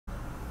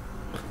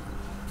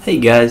Hey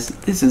guys,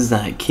 this is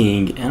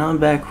King, and I'm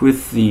back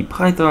with the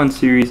Python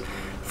series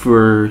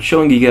for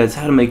showing you guys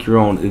how to make your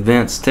own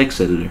advanced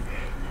text editor.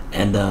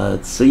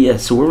 And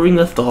so where we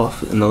left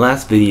off in the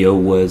last video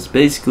was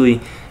basically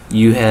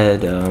you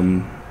had,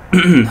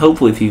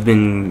 hopefully if you've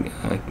been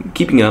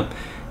keeping up,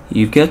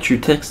 you've got your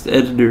text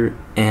editor,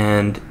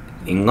 and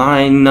in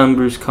line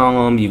numbers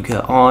column you've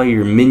got all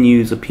your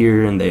menus up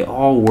here and they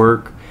all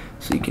work,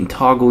 so you can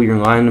toggle your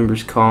line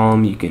numbers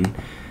column, you can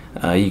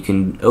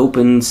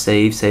open,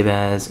 save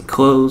as, and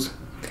close,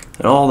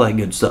 and all that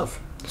good stuff.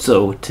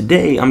 So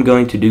today I'm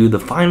going to do the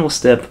final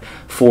step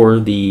for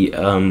the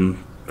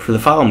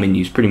file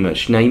menus, pretty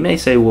much. Now you may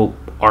say, well,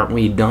 aren't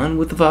we done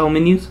with the file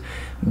menus?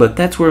 But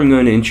that's where I'm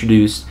going to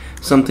introduce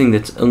something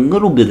that's a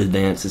little bit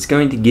advanced. It's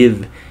going to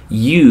give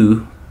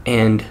you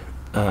and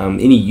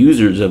any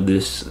users of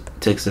this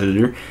text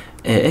editor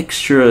an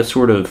extra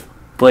sort of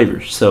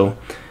flavor. So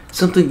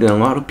something that a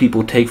lot of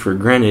people take for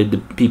granted, the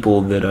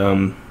people that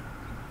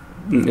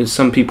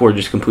some people are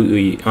just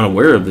completely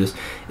unaware of this,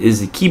 is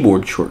the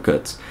keyboard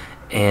shortcuts.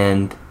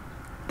 And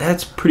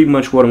that's pretty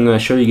much what I'm going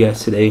to show you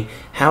guys today,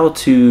 how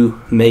to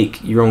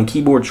make your own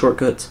keyboard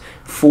shortcuts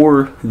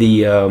for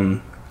the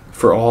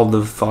for all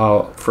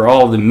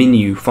the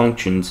menu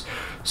functions.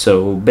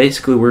 So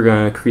basically we're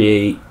going to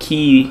create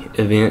key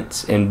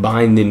events and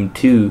bind them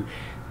to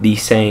the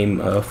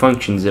same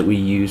functions that we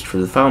used for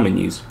the file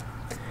menus.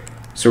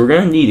 So we're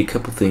going to need a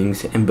couple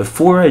things, and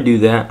before I do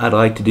that, I'd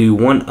like to do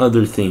one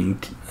other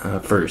thing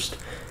first.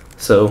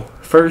 So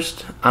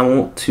first I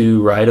want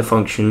to write a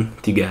function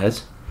to you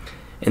guys,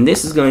 and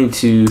this is going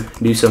to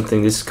do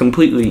something that's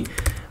completely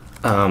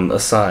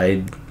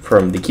aside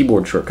from the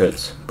keyboard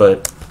shortcuts,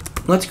 but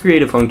let's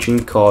create a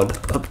function called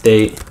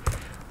update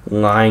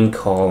line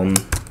column.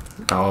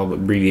 I'll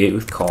abbreviate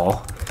with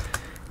call,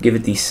 give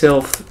it the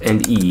self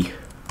and e.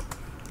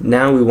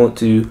 Now we want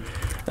to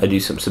do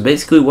something. So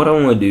basically what I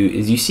want to do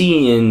is, you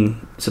see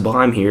in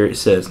Sublime here it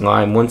says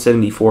line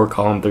 174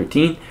 column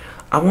 13.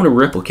 I want to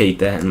replicate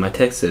that in my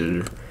text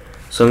editor.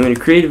 So I'm going to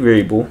create a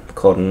variable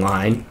called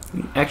line.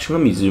 Actually,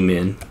 let me zoom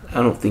in.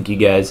 I don't think you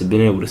guys have been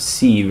able to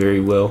see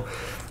very well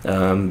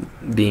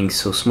being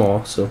so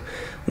small. So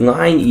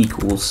line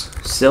equals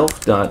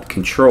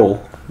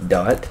self.control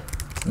dot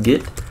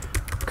get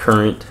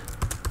current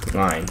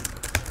line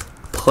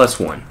plus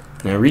 1.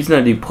 Now the reason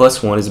I do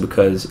plus 1 is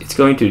because it's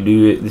going to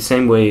do it the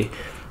same way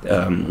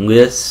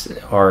lists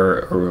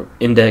are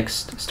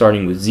indexed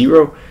starting with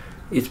 0.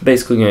 It's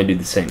basically going to do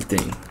the same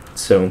thing.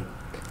 So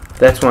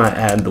that's why I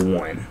add the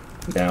 1.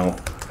 Now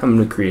I'm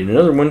going to create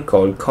another one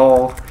called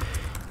call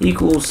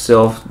equals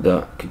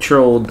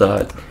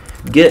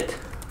self.control.get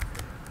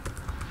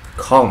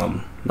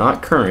column,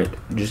 not current,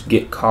 just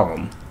get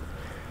column.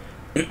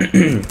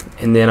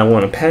 And then I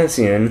want to pass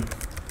in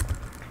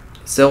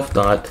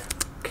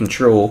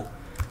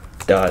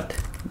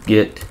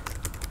self.control.get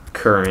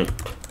current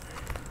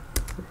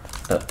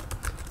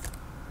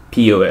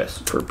POS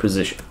for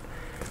position,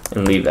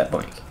 and leave that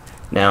blank.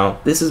 Now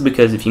this is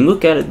because if you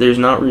look at it, there's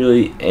not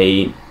really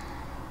a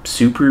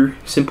super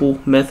simple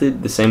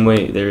method the same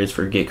way there is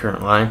for get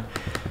current line.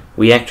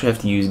 We actually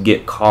have to use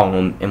get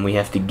column, and we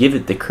have to give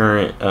it the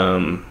current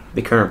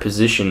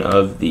position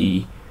of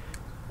the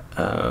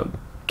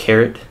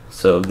caret,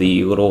 so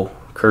the little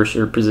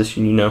cursor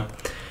position, you know,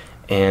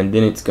 and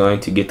then it's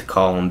going to get the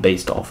column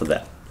based off of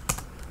that.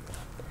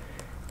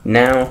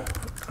 Now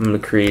I'm going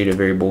to create a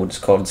variable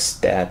just called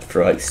stat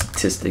for like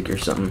statistic or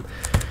something,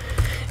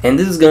 and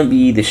this is going to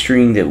be the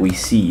string that we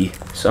see.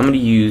 So I'm going to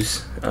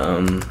use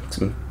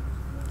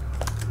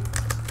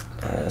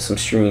some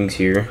strings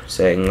here,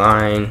 say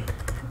line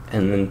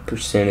and then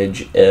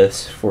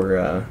 %s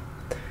for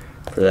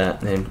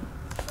that, and then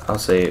I'll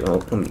say, well,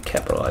 let me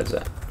capitalize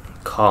that,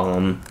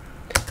 column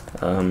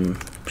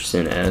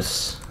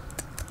 %s,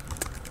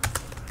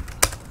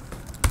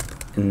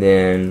 and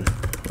then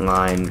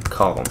line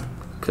column,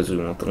 because we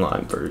want the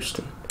line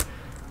first.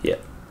 Yeah.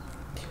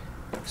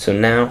 So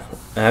now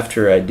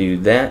after I do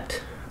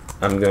that,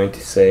 I'm going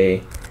to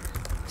say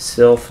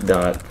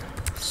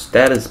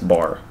self.status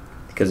bar,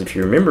 because if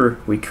you remember,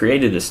 we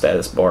created a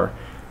status bar,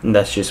 and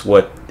that's just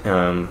what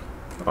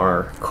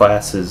our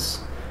class's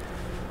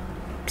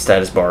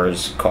status bar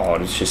is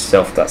called. It's just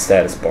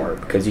self.status bar,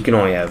 because you can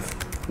only have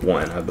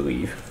one, I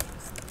believe.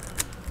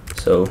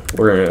 So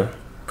we're going to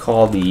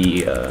call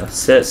the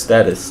set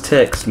status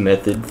text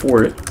method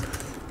for it.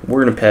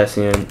 We're going to pass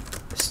in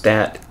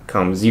stat,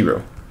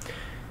 0,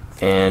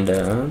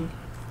 and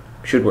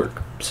should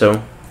work.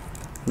 So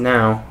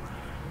now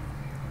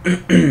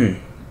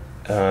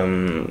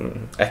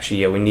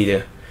actually, yeah, we need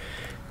to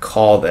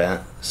call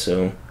that.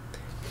 So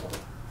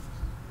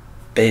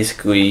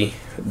basically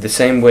the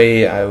same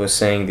way I was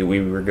saying that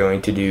we were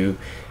going to do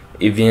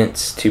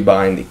events to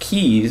bind the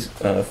keys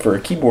for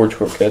keyboard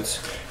shortcuts,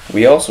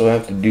 we also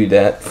have to do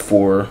that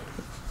for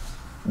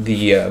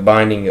the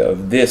binding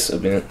of this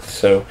event.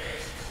 So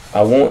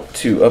I want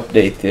to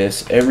update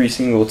this every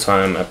single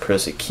time I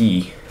press a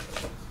key,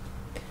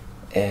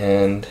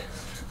 and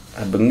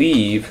I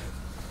believe,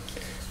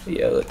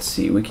 yeah, let's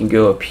see, we can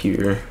go up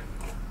here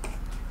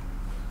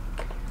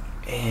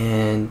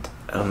And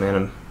oh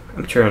man,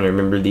 I'm trying to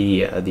remember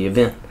the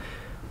event.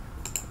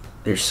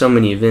 There's so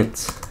many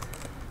events,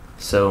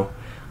 so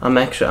I'm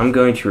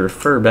going to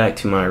refer back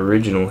to my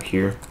original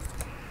here,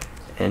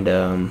 and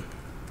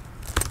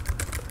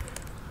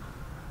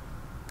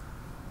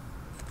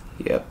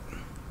yep.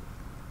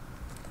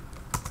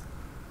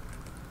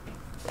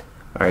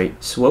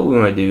 Alright, so what we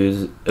want to do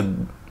is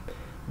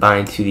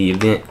bind to the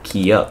event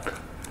key up.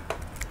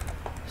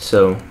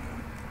 So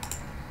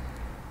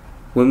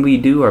when we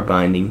do our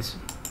bindings,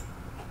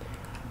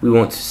 we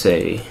want to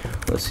say,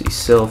 let's see,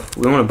 self,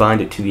 we want to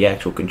bind it to the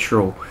actual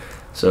control.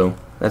 So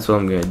that's what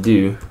I'm going to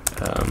do.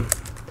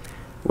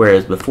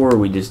 Whereas before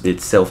we just did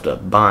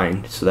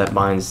self.bind, so that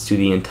binds to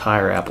the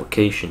entire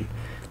application.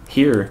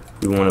 Here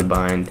we want to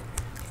bind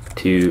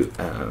to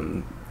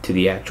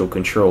the actual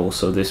control,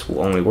 so this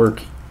will only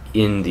work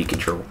in the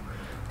control.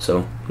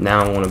 So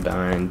now I want to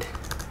bind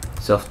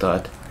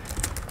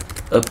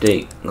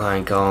self.update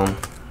line column.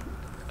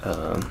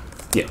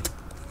 Yeah,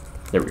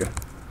 there we go.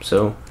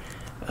 So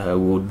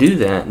we'll do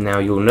that. Now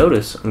you'll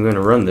notice I'm going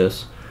to run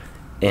this,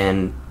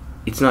 and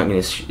it's not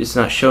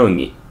showing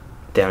it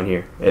down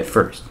here at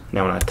first.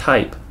 Now when I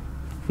type,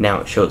 now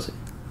it shows it.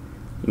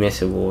 You may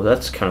say, well,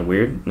 that's kind of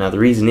weird. Now the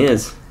reason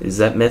is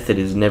that method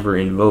is never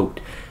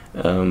invoked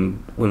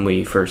when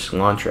we first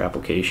launch our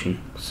application.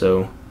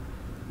 So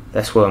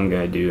that's what I'm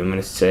going to do. I'm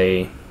going to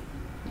say,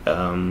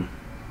 yeah,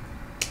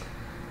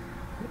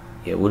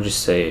 we'll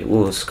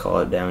just call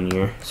it down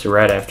here. So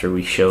right after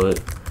we show it,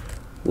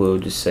 we'll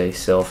just say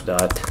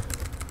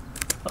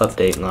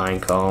self.update line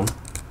column.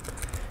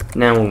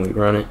 Now when we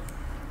run it,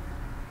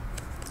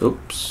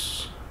 oops.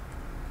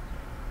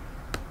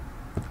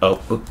 Oh,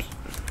 oops.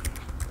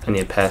 I need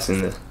to pass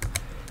in the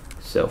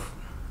self.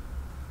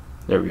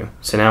 There we go.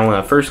 So now when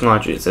I first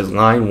launch it, it says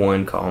line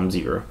 1, column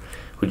 0,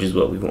 which is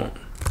what we want.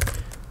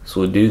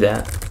 So we'll do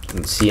that. You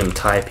can see I'm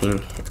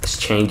typing. It's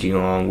changing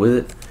along with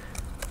it.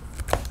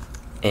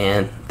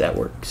 And that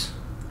works.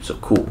 So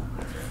cool.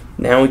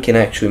 Now we can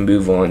actually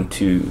move on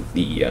to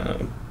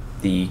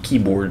the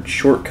keyboard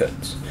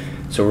shortcuts.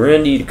 So we're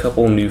going to need a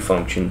couple new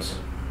functions.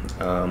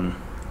 I'm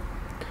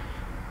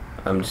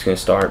just going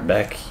to start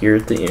back here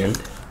at the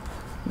end.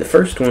 The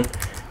first one,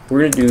 we're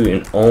going to do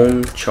an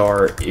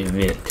onChar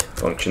event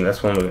function.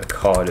 That's what I'm going to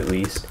call it, at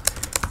least.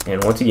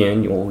 And once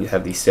again, you'll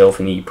have the self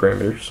and e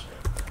parameters.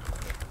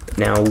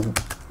 Now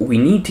we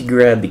need to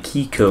grab the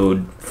key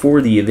code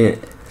for the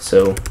event.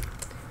 So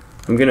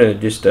I'm going to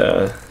just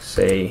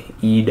say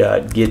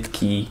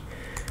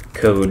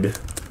e.getKeyCode,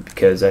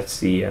 because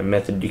that's the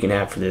method you can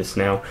have for this.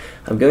 Now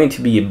I'm going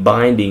to be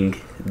binding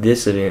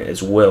this event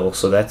as well,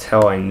 so that's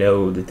how I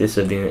know that this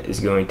event is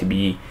going to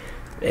be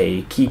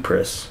a key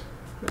press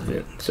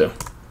event. So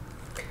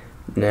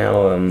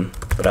now,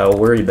 but I'll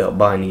worry about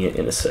binding it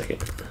in a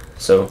second.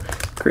 So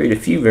create a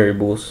few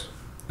variables.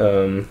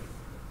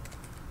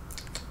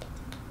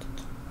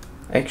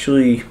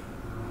 Actually,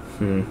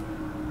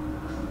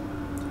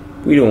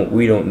 we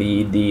don't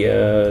need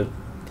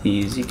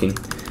these. You can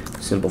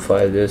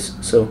simplify this.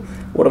 So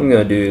what I'm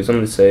going to do is I'm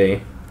going to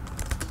say,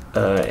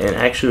 and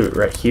actually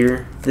right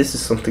here, this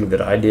is something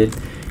that I did.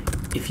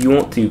 If you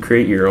want to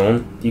create your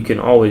own, you can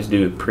always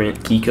do a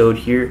print key code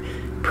here.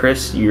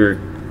 Press your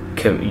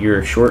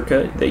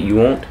shortcut that you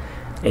want,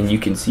 and you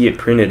can see it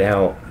printed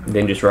out.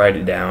 Then just write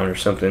it down or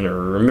something, or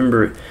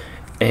remember it,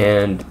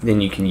 and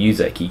then you can use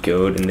that key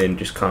code and then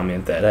just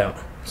comment that out.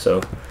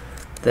 So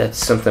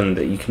that's something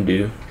that you can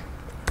do.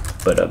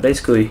 But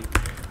basically,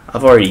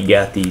 I've already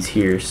got these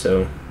here.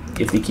 So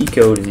if the key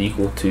code is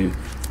equal to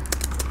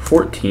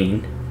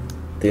 14,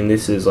 then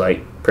this is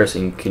like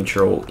pressing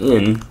Control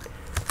N,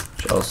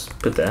 which I'll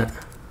put that.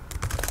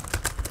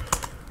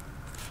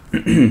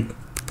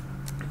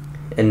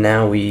 And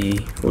now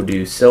we will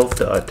do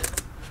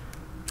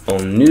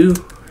self.onNew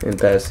and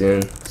pass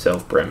in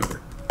self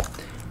parameter.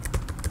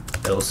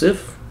 Else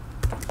if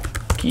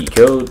key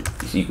code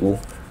is equal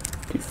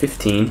to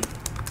 15,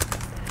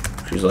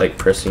 which is like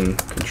pressing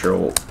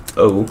Control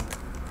O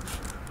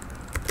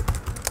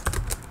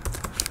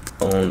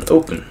on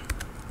open.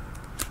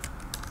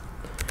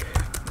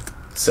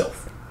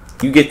 Self.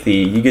 You get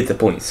the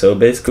point. So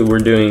basically, we're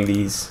doing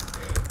these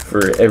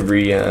for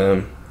every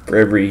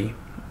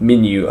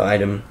menu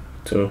item.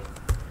 So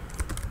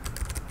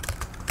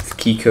if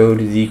key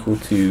code is equal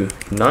to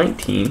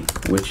 19,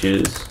 which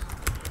is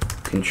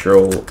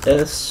Control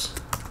S,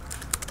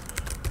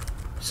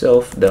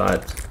 self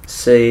dot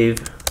save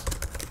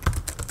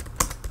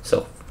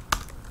self.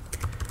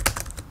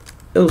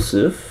 Else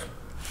if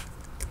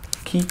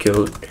key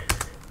code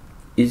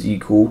is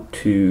equal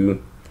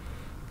to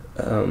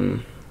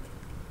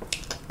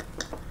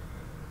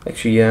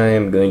actually, yeah,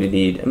 I'm going to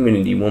need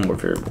one more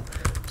variable.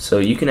 So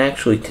you can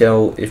actually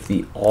tell if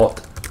the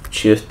Alt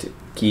Shift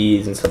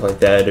keys and stuff like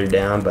that are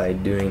down by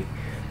doing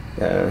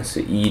so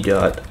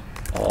e.alt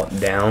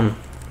down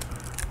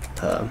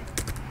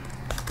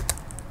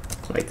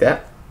like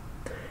that,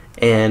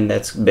 and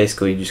that's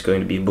basically just going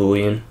to be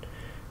Boolean.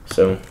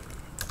 So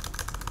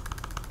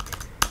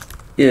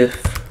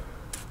if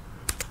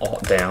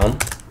alt down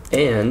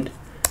and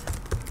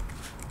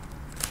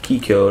key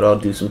code. I'll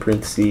do some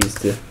parentheses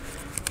to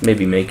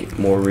maybe make it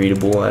more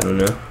readable. I don't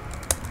know.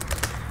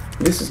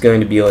 This is going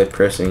to be like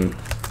pressing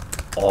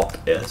Alt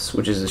S,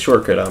 which is a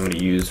shortcut I'm going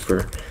to use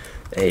for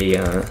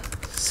a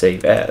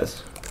save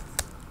as.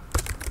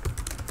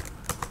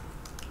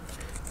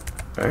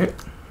 Alright.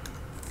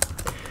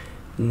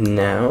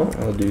 Now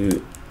I'll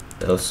do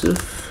else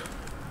if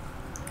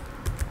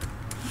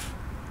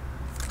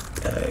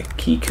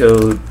key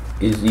code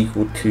is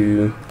equal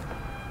to,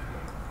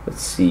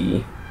 let's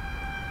see,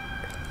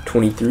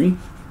 23. And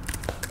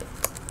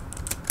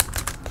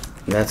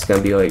that's going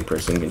to be like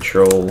pressing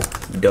Control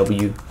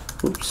W,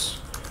 whoops,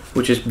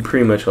 which is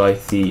pretty much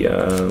like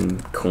the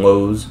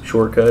close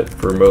shortcut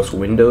for most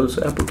Windows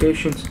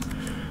applications.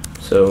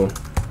 So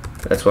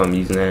that's why I'm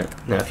using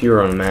that. Now if you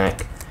were on a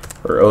Mac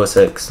or OS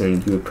X,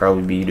 then you would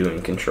probably be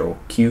doing Control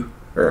Q,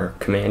 or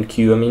Command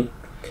Q, I mean.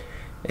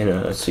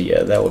 And so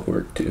yeah, that would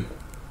work too.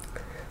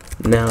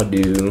 Now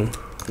do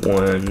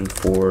one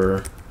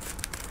for,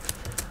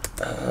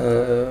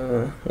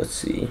 let's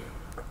see.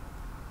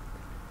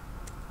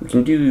 We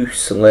can do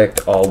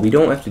select all. We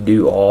don't have to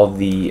do all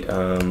the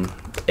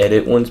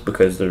edit ones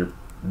because they're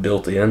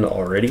built in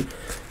already,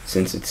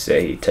 since it's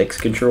a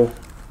text control.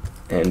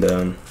 And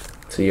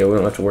so yeah, we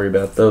don't have to worry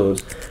about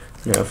those.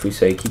 Now if we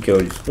say key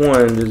code is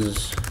 1, this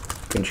is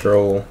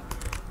Control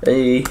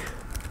A.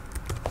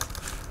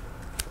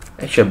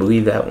 Actually, I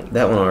believe that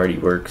one already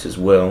works as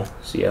well.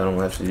 So yeah, I don't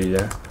have to do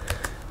that.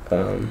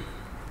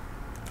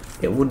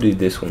 Yeah, we'll do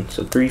this one.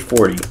 So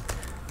 340.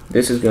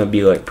 This is going to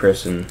be like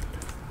pressing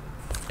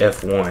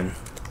F1.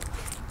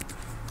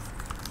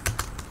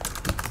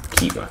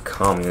 Keep my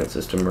comment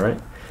system right.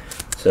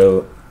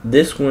 So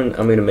this one,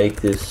 I'm going to make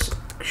this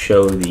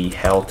show the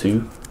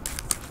how-to.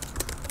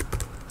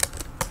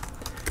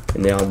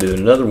 And then I'll do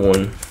another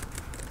one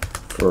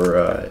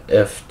for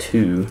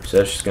F2. So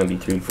that's just going to be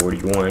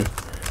 341.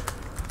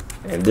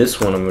 And this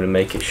one I'm going to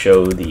make it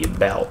show the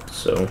about.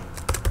 So,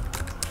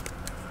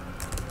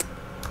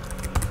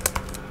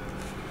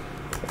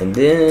 and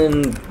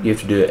then you have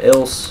to do an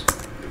else.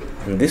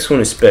 And this one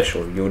is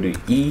special. You'll do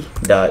E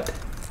dot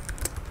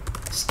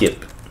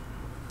skip.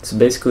 So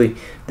basically,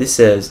 this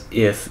says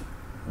if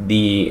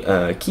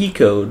the key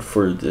code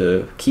for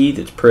the key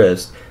that's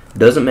pressed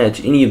doesn't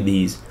match any of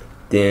these,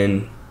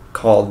 then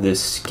call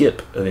this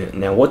skip event.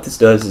 Now what this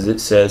does is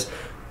it says,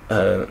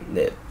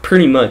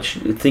 pretty much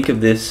think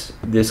of this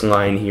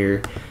line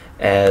here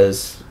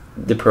as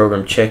the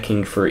program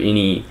checking for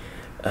any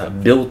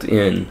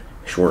built-in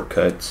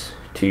shortcuts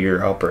to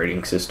your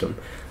operating system.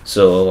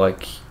 So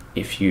like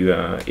if you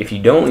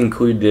don't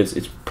include this,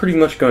 it's pretty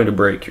much going to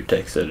break your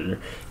text editor.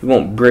 It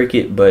won't break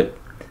it, but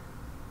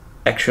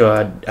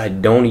actually I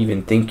don't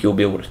even think you'll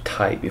be able to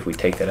type if we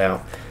take that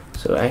out.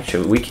 So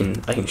actually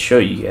I can show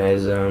you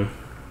guys.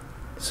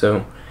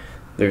 So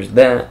there's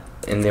that,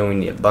 and then we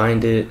need to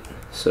bind it.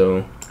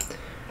 So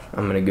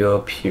I'm gonna go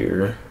up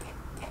here,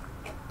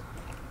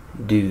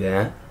 do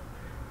that,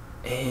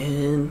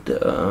 and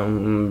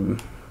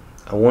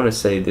I want to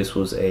say this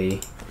was a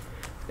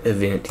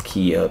event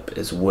key up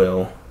as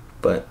well,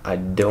 but I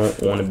don't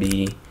want to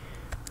be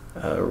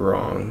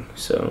wrong.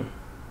 So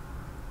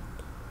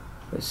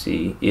let's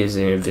see, is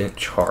an event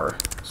char.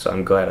 So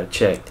I'm glad I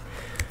checked.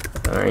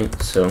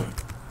 Alright, so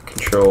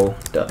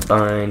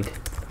control.bind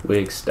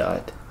wigs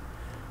dot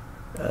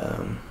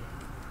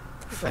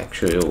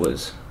actually it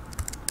was,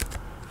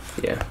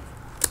 yeah,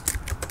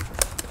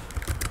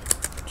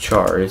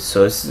 char.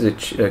 So this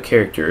is a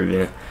character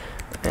event,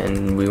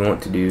 and we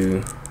want to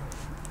do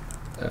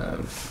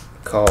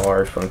call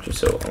our function,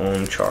 so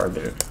on char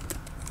event.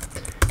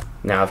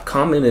 Now I've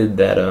commented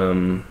that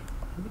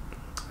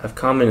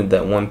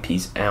one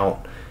piece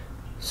out,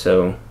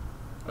 so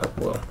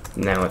well,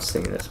 now it's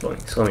thinking that's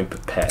blank, so let me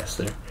put pass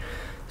there.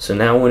 So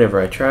now whenever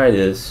I try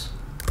this,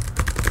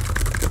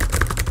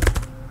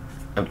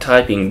 I'm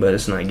typing, but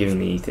it's not giving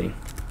me anything.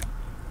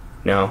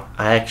 Now,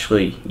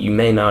 you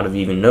may not have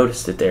even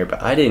noticed it there,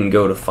 but I didn't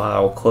go to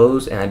File,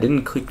 Close, and I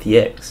didn't click the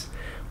X.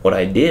 What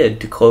I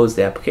did to close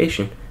the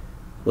application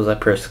was I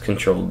pressed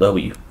Control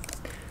W.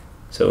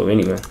 So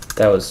anyway,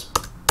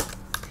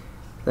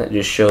 that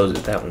just shows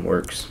that one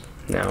works.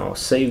 Now I'll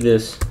save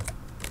this,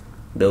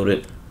 build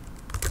it.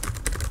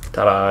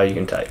 Ta-da! You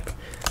can type.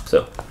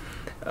 So,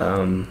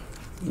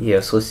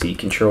 yeah. So let's see,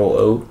 Control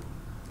O.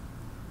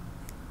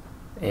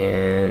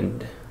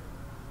 And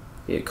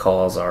it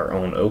calls our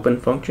own open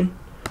function.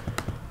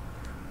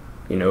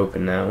 You can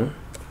open that one.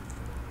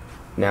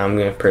 Now I'm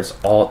going to press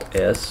Alt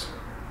S.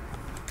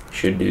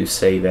 Should do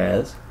save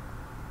as.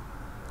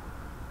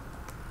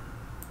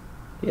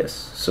 Yes,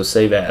 so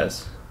save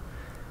as.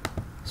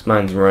 This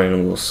mine's running a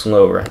little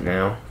slow right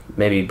now,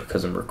 maybe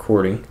because I'm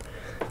recording,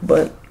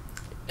 but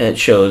it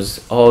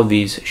shows all of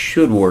these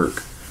should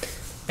work,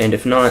 and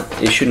if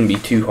not, it shouldn't be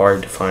too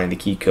hard to find the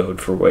key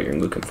code for what you're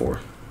looking for.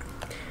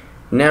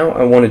 Now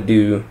I want to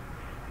do,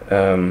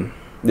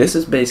 this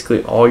is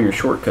basically all your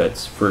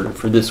shortcuts for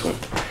this one,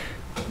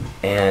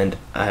 and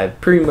I've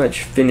pretty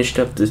much finished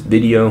up this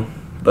video,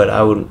 but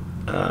I would,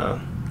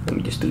 let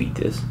me just delete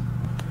this.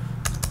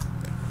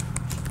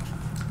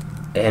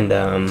 and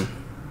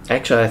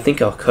actually I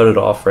think I'll cut it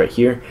off right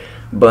here,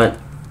 but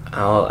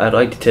I'd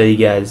like to tell you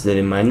guys that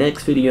in my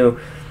next video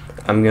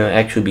I'm going to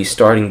actually be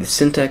starting the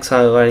syntax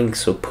highlighting,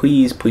 so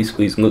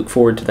please look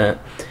forward to that.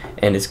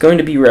 And it's going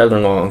to be rather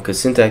long because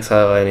syntax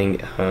highlighting,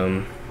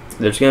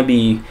 there's going to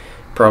be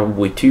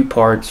probably 2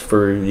 parts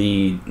for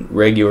the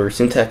regular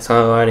syntax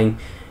highlighting,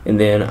 and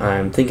then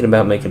I'm thinking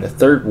about making a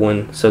 3rd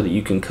one so that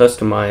you can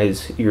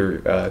customize your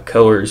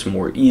colors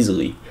more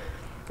easily.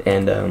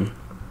 And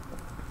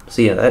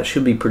so yeah, that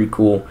should be pretty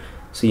cool.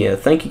 So yeah,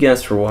 thank you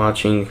guys for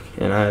watching,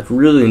 and I've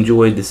really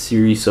enjoyed this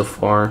series so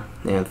far,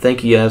 and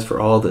thank you guys for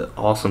all the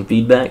awesome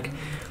feedback.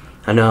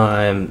 I know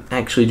I'm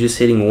actually just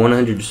hitting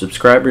 100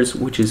 subscribers,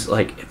 which is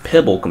like a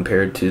pebble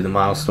compared to the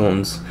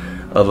milestones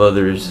of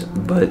others,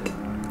 but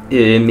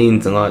it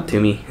means a lot to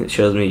me. It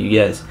shows me you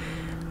guys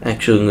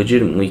actually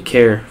legitimately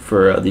care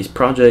for these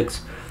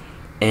projects,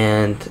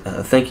 and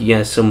thank you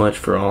guys so much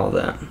for all of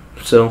that.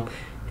 So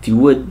if you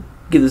would,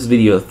 give this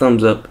video a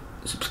thumbs up,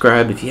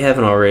 subscribe if you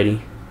haven't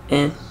already,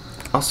 and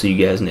I'll see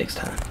you guys next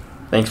time.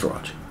 Thanks for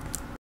watching.